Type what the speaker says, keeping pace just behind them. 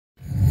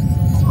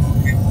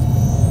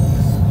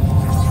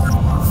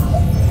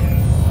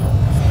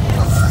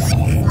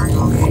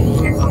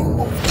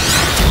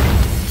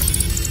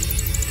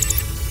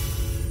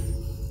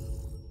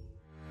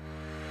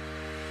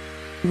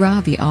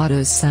Ravi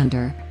Auto's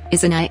Sundar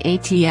is an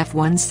IATF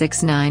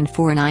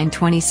 16949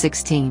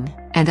 2016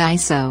 and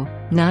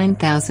ISO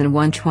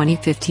 9001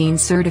 2015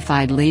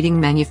 certified leading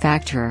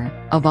manufacturer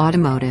of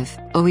automotive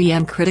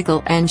OEM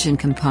critical engine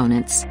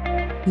components.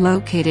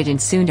 Located in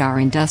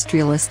Sundar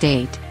Industrial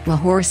Estate,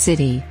 Lahore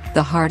City,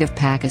 the heart of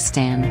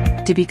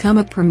Pakistan, to become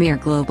a premier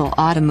global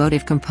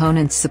automotive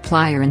components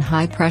supplier in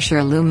high-pressure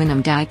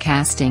aluminum die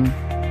casting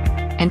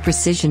and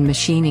precision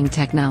machining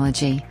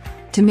technology.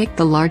 To make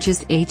the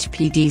largest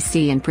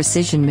HPDC and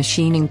precision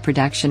machining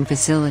production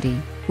facility,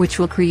 which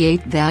will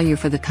create value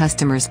for the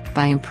customers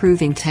by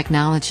improving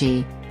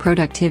technology,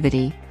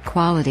 productivity,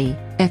 quality,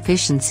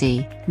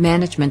 efficiency,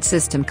 management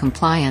system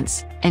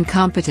compliance, and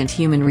competent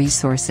human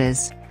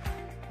resources.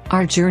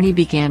 Our journey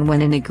began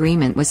when an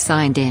agreement was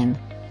signed in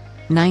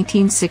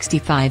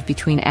 1965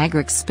 between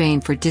Agrix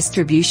Spain for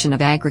distribution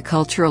of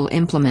agricultural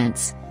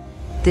implements.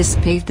 This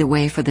paved the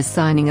way for the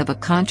signing of a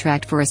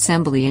contract for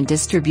assembly and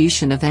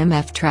distribution of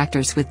MF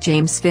tractors with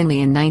James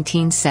Finley in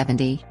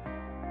 1970.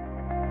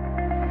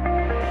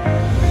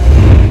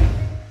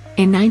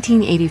 In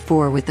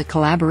 1984, with the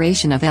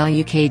collaboration of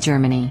LUK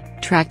Germany,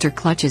 tractor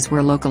clutches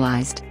were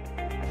localized.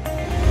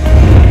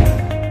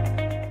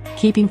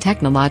 Keeping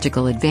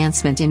technological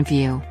advancement in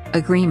view,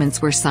 agreements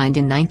were signed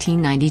in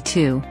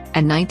 1992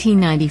 and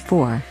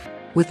 1994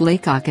 with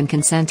Laycock and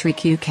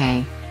Concentric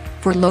UK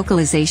for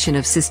localization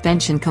of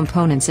suspension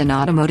components and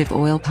automotive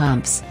oil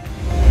pumps.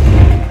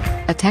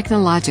 A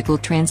technological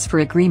transfer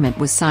agreement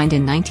was signed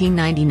in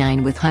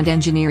 1999 with Hunt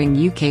Engineering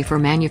UK for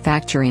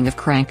manufacturing of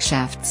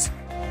crankshafts.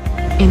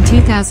 In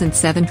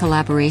 2007,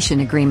 collaboration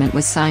agreement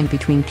was signed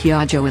between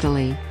Piaggio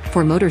Italy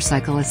for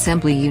motorcycle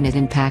assembly unit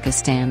in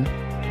Pakistan,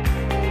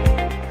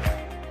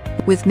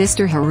 with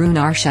Mr. Haroon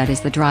Arshad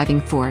as the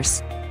driving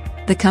force.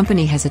 The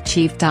company has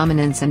achieved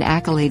dominance and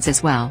accolades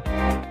as well.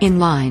 In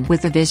line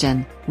with the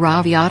vision,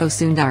 Ravi Auto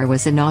Sundar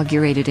was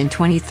inaugurated in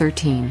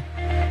 2013.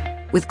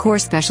 With core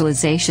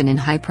specialization in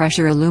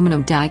high-pressure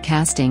aluminum die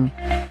casting,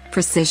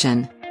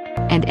 precision,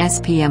 and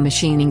SPM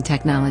machining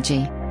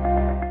technology.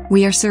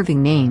 We are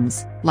serving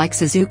names like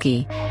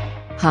Suzuki,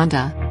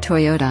 Honda,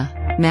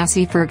 Toyota,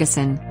 Massey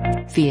Ferguson,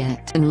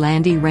 Fiat, and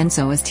Landi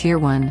Renzo as Tier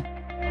 1.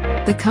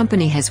 The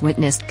company has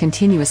witnessed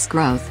continuous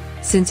growth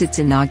since its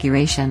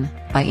inauguration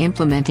by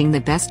implementing the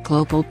best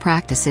global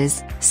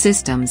practices,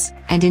 systems,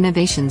 and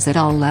innovations at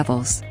all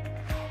levels.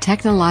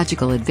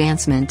 Technological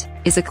advancement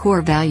is a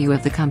core value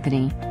of the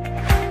company.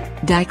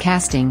 Die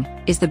casting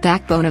is the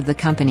backbone of the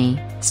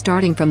company,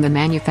 starting from the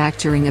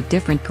manufacturing of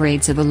different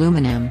grades of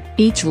aluminum.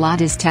 Each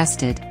lot is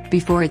tested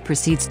before it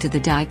proceeds to the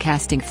die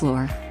casting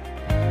floor.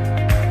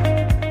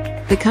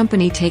 The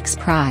company takes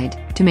pride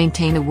to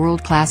maintain a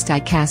world-class die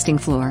casting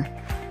floor,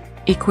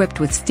 equipped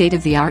with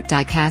state-of-the-art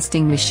die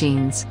casting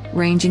machines,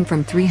 ranging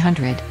from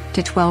 300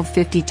 to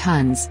 1250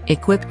 tons,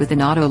 equipped with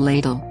an auto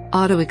ladle,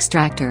 auto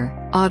extractor,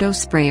 auto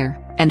sprayer,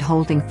 and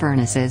holding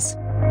furnaces.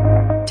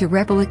 To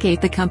replicate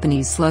the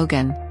company's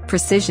slogan,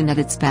 precision at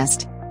its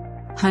best,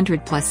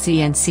 100+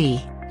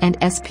 CNC and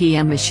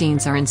SPM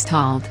machines are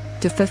installed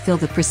to fulfill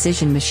the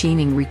precision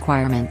machining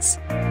requirements.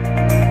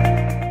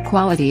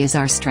 Quality is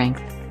our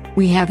strength.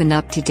 We have an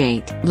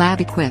up-to-date lab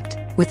equipped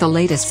with the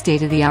latest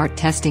state-of-the-art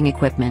testing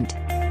equipment.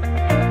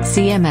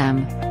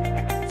 CMM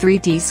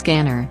 3D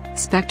scanner,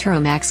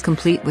 Spectromax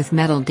complete with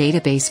metal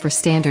database for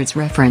standards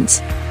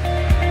reference.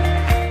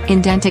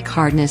 Indentic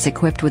hardness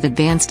equipped with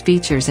advanced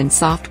features and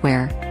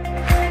software.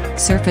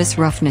 Surface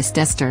roughness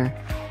tester,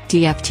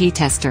 TFT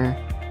tester,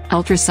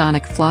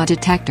 ultrasonic flaw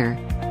detector,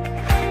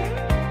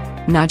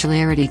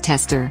 nodularity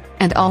tester,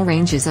 and all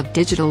ranges of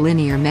digital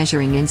linear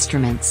measuring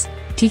instruments.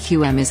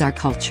 TQM is our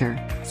culture.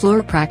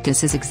 Floor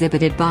practice is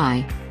exhibited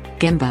by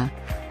Gemba,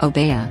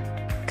 Obeya.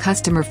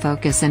 Customer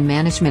focus and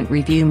management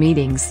review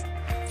meetings.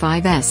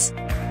 5S.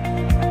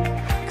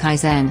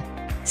 Kaizen,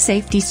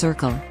 Safety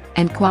Circle,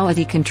 and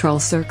Quality Control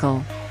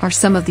Circle are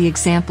some of the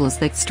examples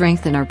that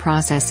strengthen our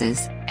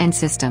processes and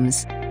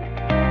systems.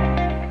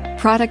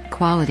 Product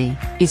quality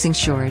is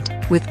ensured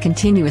with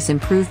continuous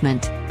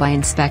improvement by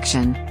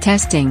inspection,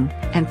 testing,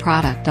 and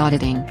product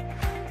auditing.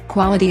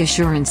 Quality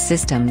assurance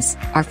systems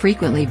are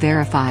frequently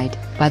verified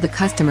by the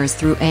customers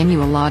through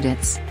annual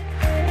audits.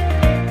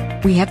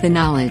 We have the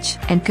knowledge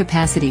and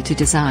capacity to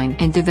design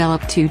and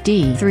develop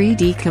 2D,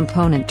 3D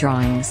component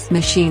drawings,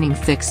 machining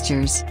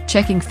fixtures,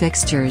 checking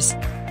fixtures,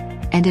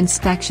 and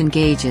inspection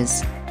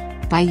gauges.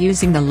 By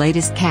using the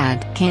latest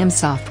CAD/CAM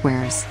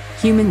softwares,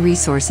 human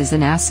resources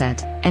and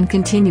asset, and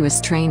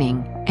continuous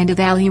training and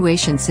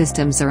evaluation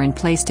systems are in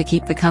place to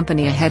keep the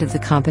company ahead of the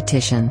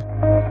competition.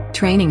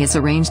 Training is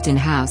arranged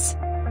in-house,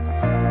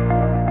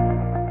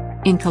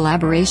 in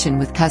collaboration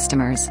with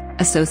customers,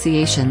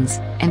 associations,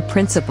 and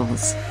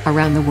principals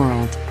around the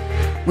world.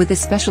 With a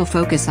special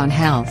focus on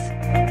health,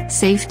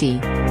 safety,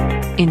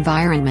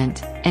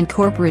 environment, and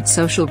corporate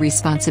social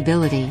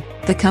responsibility,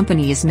 the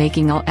company is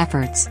making all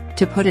efforts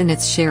to put in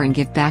its share and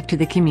give back to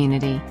the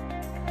community.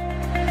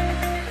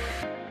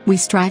 We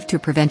strive to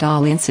prevent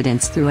all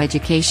incidents through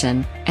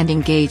education and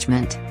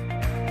engagement.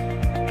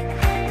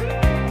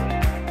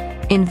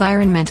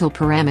 Environmental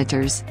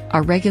parameters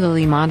are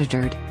regularly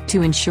monitored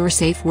to ensure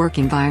safe work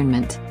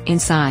environment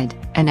inside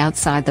and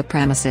outside the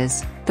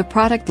premises. The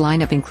product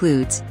lineup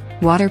includes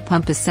water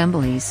pump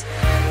assemblies,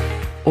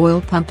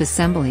 oil pump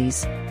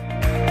assemblies,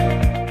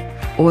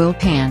 oil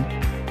pan,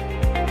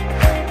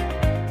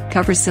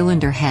 cover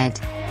cylinder head,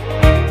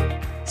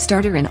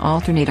 starter and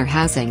alternator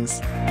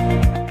housings,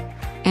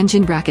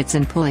 engine brackets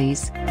and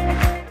pulleys,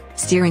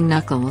 steering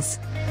knuckles,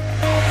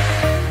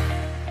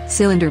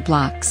 cylinder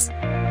blocks,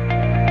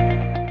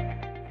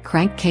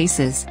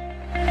 crankcases,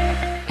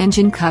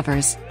 engine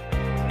covers,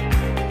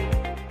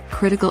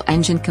 critical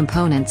engine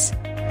components.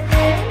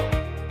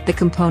 The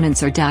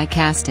components are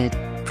die-casted,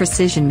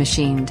 precision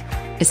machined,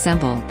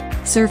 assembled,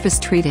 surface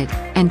treated,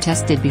 and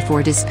tested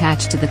before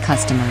dispatch to the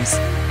customers.